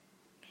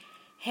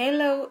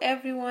Hello,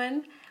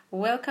 everyone.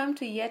 Welcome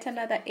to yet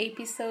another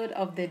episode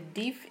of the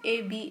Diff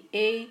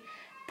ABA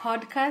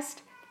podcast.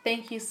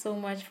 Thank you so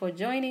much for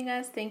joining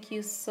us. Thank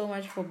you so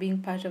much for being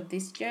part of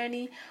this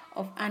journey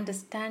of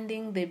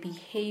understanding the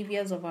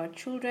behaviors of our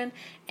children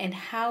and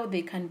how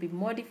they can be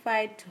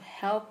modified to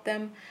help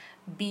them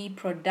be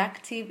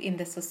productive in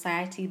the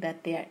society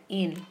that they are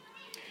in.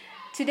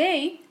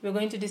 Today, we're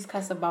going to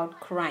discuss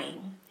about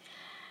crying.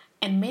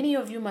 And many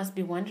of you must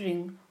be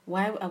wondering,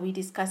 why are we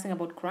discussing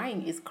about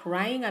crying? Is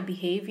crying a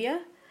behavior?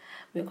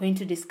 We're going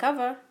to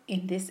discover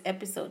in this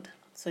episode.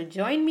 So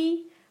join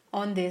me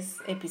on this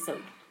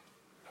episode.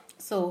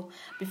 So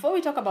before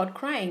we talk about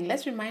crying,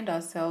 let's remind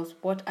ourselves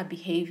what a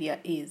behavior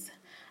is.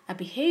 A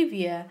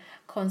behavior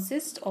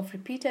consists of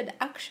repeated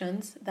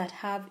actions that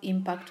have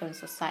impact on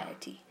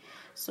society.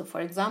 So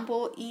for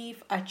example,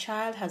 if a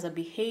child has a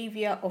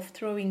behavior of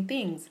throwing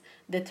things,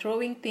 the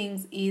throwing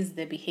things is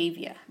the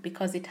behavior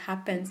because it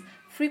happens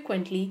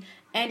frequently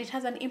and it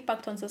has an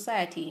impact on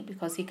society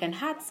because he can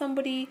hurt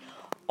somebody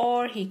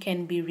or he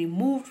can be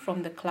removed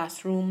from the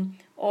classroom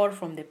or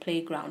from the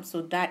playground.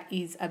 So that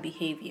is a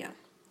behavior.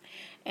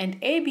 And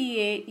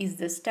ABA is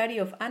the study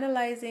of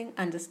analyzing,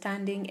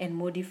 understanding, and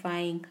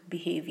modifying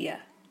behavior.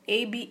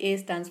 ABA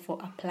stands for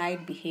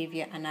Applied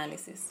Behavior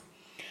Analysis.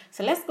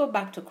 So let's go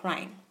back to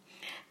crying.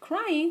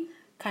 Crying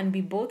can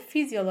be both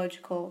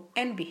physiological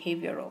and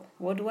behavioral.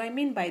 What do I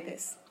mean by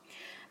this?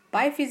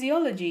 By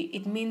physiology,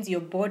 it means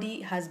your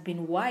body has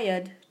been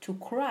wired to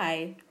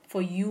cry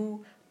for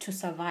you to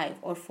survive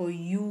or for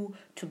you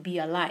to be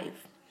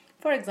alive.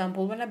 For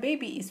example, when a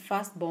baby is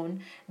first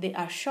born, they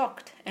are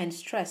shocked and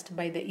stressed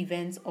by the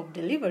events of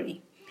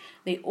delivery.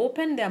 They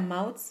open their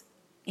mouths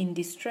in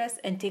distress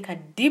and take a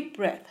deep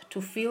breath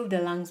to fill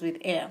the lungs with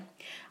air.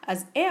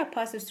 As air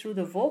passes through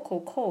the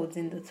vocal cords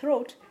in the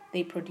throat,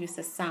 they produce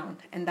a sound,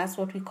 and that's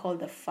what we call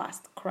the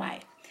first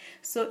cry.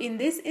 So in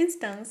this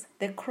instance,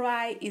 the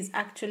cry is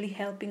actually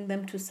helping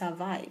them to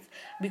survive,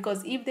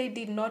 because if they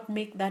did not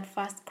make that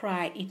first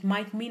cry, it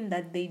might mean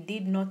that they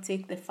did not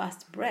take the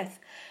first breath.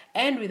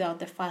 And without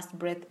the first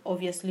breath,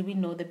 obviously we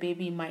know the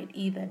baby might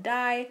either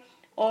die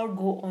or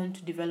go on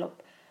to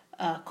develop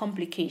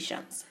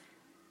complications.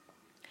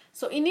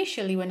 So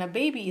initially, when a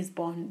baby is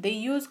born, they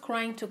use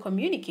crying to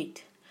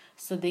communicate.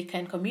 So they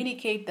can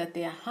communicate that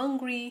they are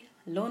hungry,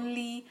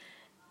 lonely,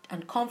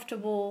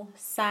 uncomfortable,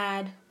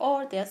 sad,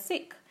 or they are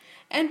sick.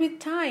 And with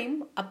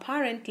time, a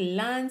parent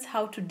learns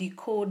how to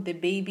decode the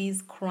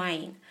baby's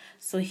crying.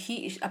 So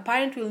a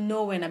parent will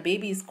know when a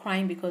baby is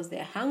crying because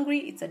they're hungry,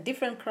 it's a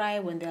different cry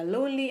when they're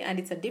lonely, and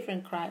it's a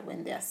different cry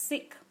when they're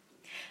sick.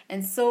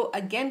 And so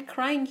again,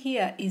 crying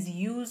here is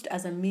used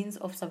as a means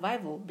of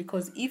survival,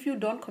 because if you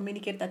don't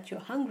communicate that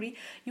you're hungry,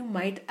 you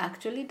might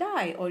actually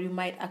die or you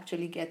might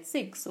actually get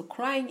sick. So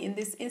crying in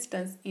this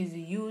instance is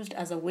used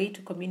as a way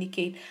to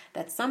communicate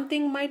that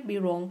something might be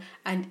wrong,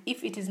 and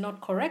if it is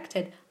not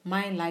corrected,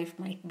 my life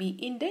might be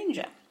in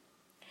danger.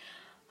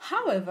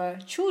 However,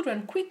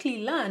 children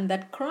quickly learn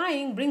that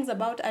crying brings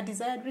about a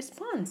desired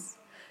response.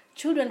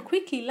 Children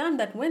quickly learn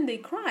that when they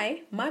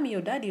cry, mommy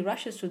or daddy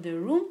rushes to the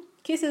room,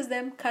 kisses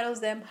them, cuddles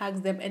them,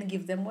 hugs them, and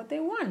gives them what they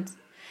want.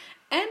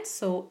 And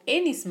so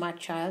any smart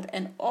child,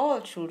 and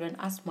all children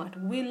are smart,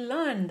 will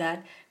learn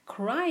that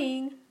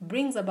crying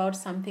brings about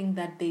something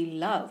that they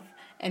love.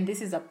 And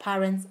this is a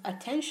parent's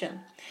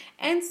attention.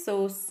 And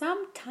so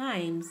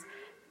sometimes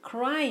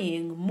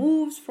crying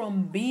moves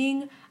from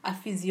being a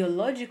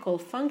physiological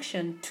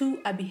function to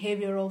a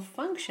behavioral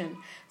function,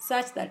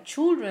 such that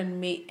children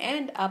may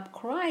end up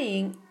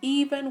crying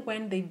even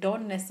when they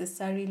don't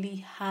necessarily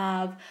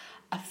have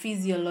a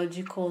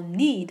physiological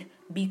need,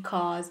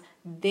 because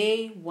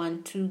they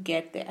want to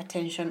get the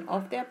attention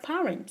of their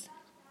parents.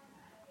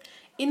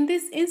 In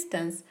this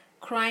instance,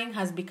 crying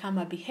has become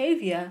a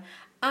behavior,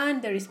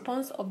 and the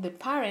response of the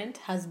parent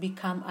has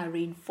become a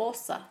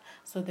reinforcer.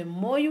 So the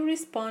more you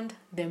respond,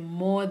 the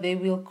more they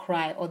will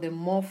cry, or the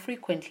more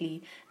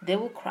frequently they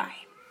will cry.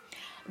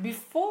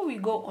 Before we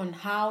go on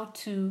how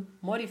to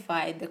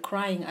modify the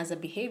crying as a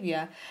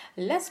behavior,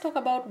 let's talk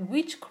about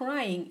which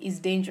crying is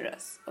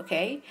dangerous,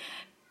 okay?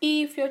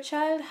 If your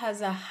child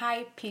has a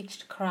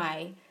high-pitched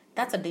cry,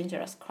 that's a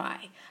dangerous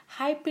cry.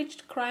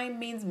 High-pitched cry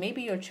means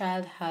maybe your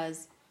child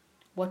has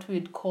what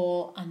we'd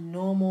call a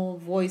normal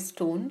voice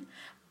tone,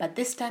 but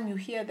this time you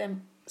hear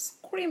them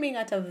screaming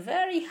at a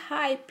very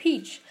high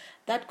pitch.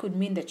 That could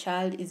mean the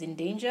child is in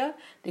danger.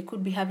 They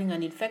could be having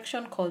an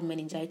infection called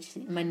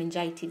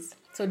meningitis.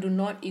 So do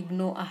not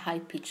ignore a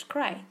high-pitched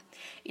cry.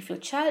 If your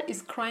child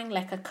is crying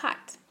like a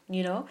cat,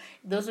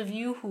 those of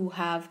you who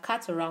have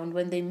cats around,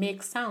 when they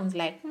make sounds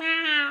like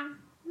meow,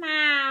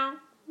 meow,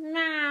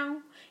 meow,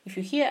 if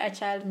you hear a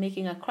child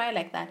making a cry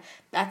like that,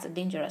 that's a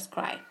dangerous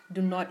cry.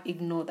 Do not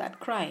ignore that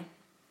cry.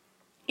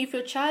 If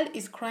your child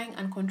is crying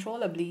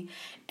uncontrollably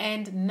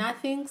and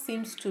nothing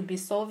seems to be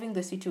solving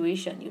the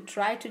situation, you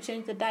try to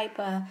change the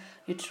diaper,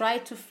 you try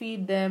to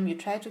feed them, you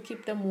try to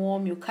keep them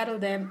warm, you cuddle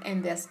them,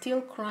 and they're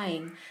still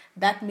crying,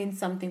 that means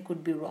something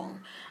could be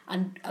wrong.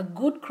 And a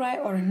good cry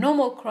or a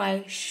normal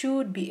cry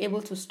should be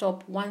able to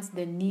stop once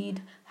the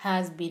need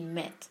has been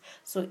met.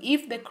 So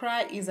if the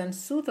cry is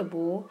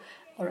unsoothable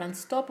or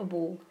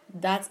unstoppable,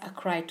 that's a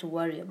cry to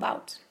worry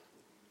about.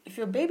 If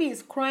your baby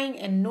is crying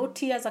and no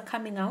tears are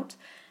coming out,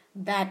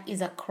 that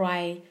is a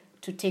cry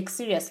to take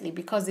seriously,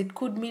 because it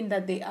could mean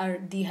that they are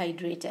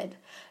dehydrated.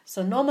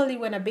 So normally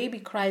when a baby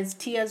cries,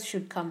 tears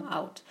should come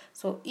out.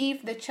 So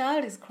if the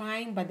child is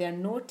crying but there are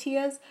no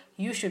tears,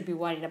 you should be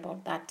worried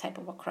about that type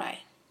of a cry.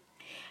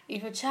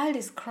 If a child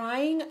is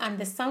crying and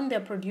the sound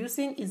they're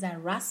producing is a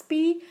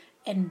raspy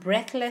and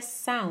breathless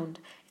sound,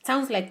 it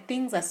sounds like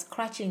things are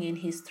scratching in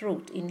his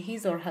throat, in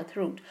his or her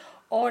throat,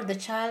 or the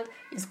child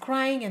is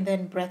crying and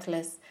then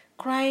breathless,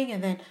 crying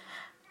and then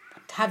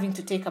having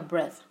to take a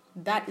breath,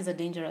 that is a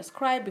dangerous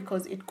cry,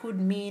 because it could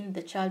mean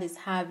the child is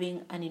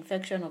having an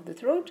infection of the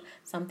throat,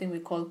 something we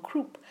call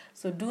croup.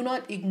 So do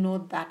not ignore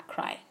that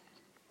cry.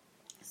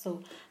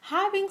 So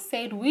having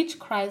said which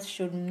cries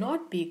should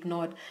not be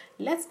ignored,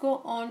 let's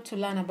go on to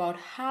learn about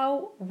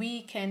how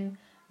we can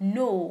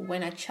know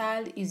when a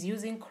child is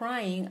using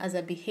crying as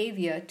a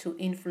behavior to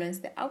influence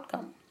the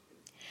outcome.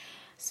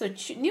 So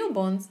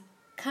newborns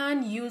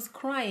can use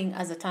crying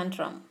as a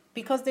tantrum,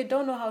 because they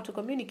don't know how to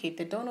communicate,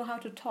 they don't know how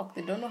to talk,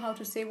 they don't know how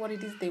to say what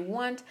it is they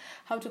want,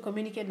 how to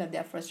communicate that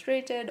they're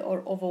frustrated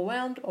or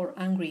overwhelmed or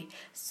angry.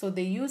 So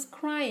they use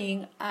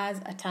crying as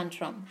a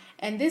tantrum.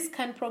 And this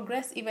can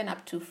progress even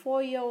up to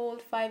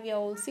 4-year-old,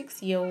 5-year-old,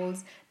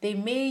 6-year-olds. They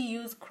may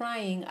use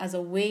crying as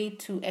a way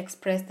to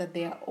express that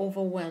they are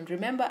overwhelmed.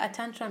 Remember, a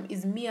tantrum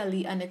is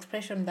merely an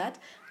expression that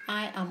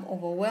I am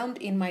overwhelmed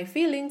in my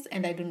feelings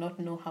and I do not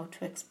know how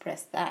to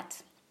express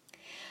that.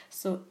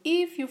 So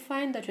if you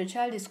find that your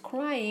child is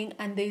crying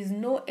and there is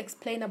no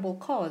explainable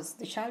cause,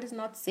 the child is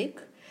not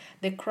sick,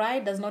 the cry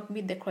does not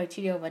meet the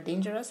criteria of a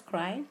dangerous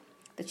cry,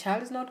 the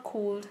child is not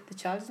cold, the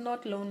child is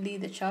not lonely,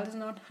 the child is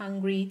not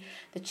hungry,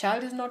 the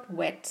child is not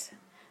wet,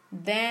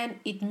 then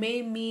it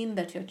may mean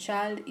that your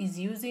child is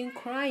using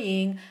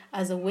crying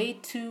as a way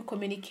to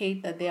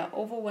communicate that they are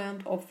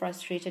overwhelmed or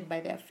frustrated by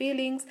their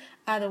feelings,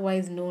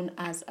 otherwise known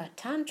as a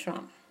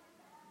tantrum.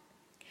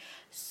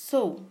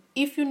 So,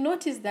 if you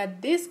notice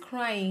that this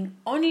crying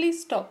only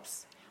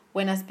stops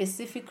when a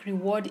specific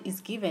reward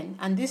is given,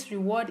 and this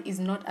reward is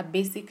not a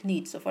basic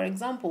need. So, for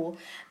example,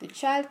 the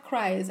child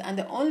cries, and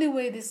the only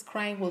way this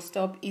crying will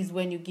stop is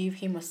when you give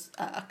him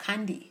a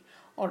candy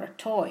or a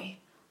toy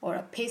or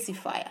a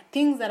pacifier,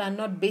 things that are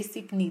not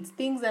basic needs,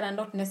 things that are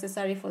not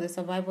necessary for the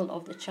survival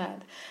of the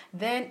child.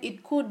 Then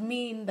it could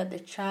mean that the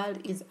child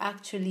is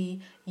actually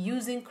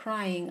using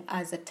crying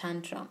as a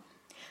tantrum.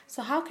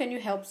 So how can you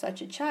help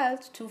such a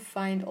child to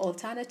find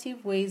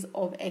alternative ways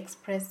of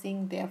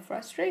expressing their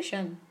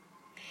frustration?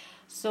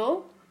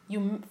 So,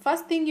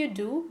 first thing you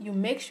do, you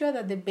make sure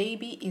that the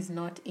baby is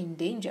not in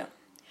danger.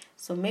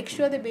 So make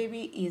sure the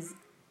baby is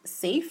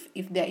safe.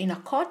 If they're in a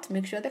cot,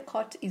 make sure the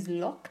cot is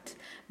locked.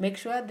 Make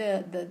sure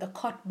the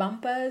cot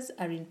bumpers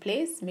are in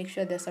place. Make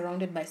sure they're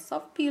surrounded by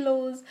soft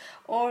pillows,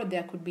 or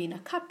there could be in a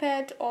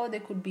carpet, or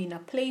they could be in a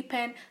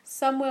playpen,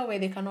 somewhere where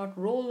they cannot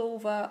roll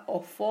over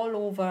or fall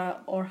over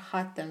or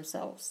hurt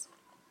themselves.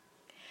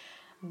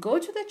 Go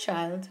to the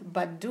child,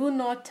 but do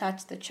not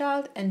touch the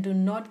child, and do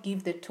not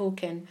give the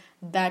token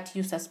that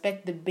you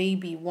suspect the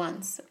baby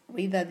wants,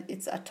 whether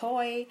it's a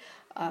toy,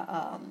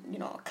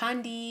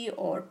 candy,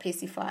 or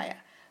pacifier.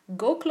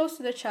 Go close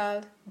to the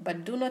child,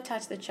 but do not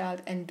touch the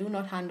child, and do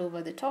not hand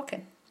over the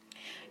token.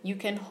 You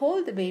can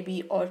hold the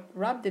baby or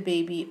rub the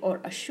baby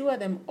or assure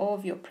them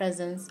of your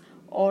presence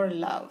or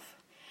love.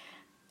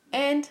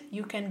 And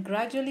you can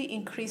gradually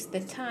increase the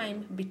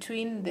time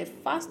between the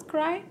first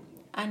cry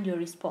and your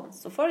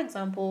response. So for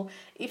example,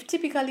 if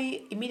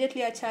typically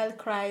immediately a child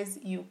cries,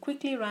 you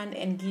quickly run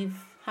and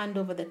hand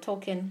over the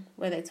token,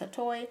 whether it's a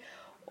toy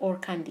or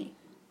candy.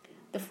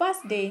 The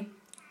first day,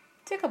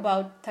 take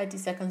about 30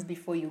 seconds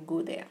before you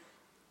go there.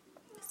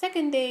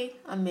 Second day,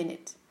 a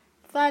minute.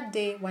 Third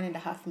day,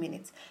 1.5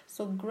 minutes.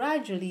 So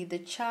gradually the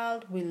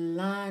child will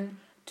learn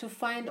to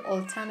find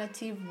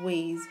alternative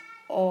ways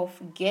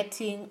of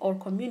getting or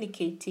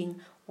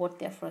communicating what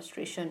their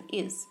frustration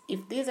is.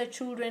 If these are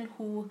children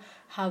who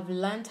have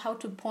learned how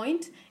to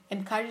point,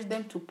 encourage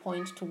them to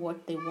point to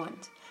what they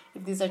want.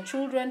 If these are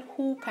children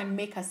who can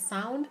make a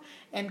sound,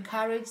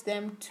 encourage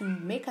them to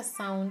make a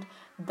sound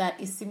that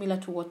is similar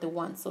to what they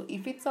want. So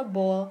if it's a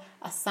ball,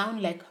 a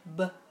sound like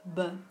b,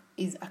 b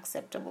is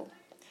acceptable.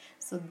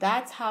 So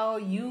that's how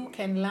you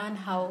can learn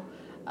how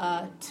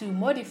to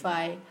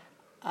modify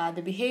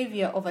the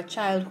behavior of a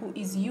child who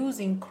is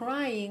using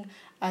crying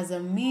as a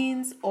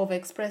means of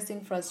expressing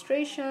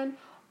frustration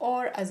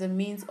or as a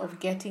means of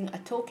getting a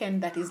token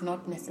that is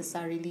not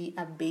necessarily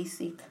a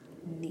basic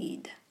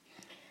need.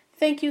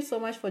 Thank you so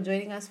much for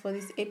joining us for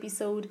this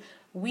episode.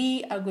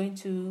 We are going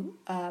to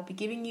be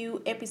giving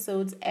you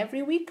episodes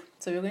every week.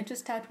 So we're going to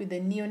start with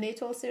the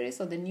neonatal series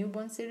or the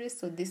newborn series.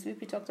 So this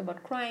week we talked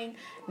about crying.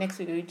 Next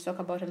week we're going to talk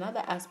about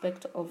another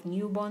aspect of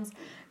newborns.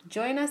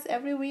 Join us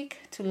every week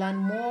to learn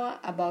more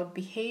about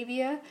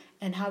behavior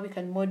and how we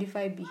can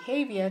modify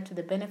behavior to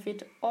the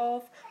benefit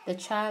of the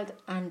child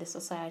and the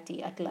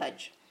society at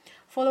large.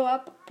 Follow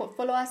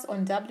us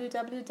on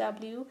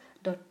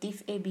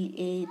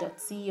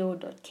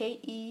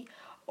www.diffaba.co.ke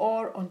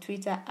or on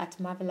Twitter at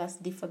Marvelous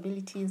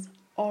Diffabilities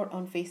or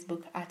on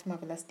Facebook at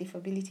Marvelous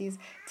Diffabilities.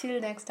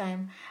 Till next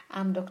time,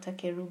 I'm Dr.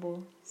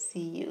 Kerubo. See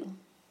you.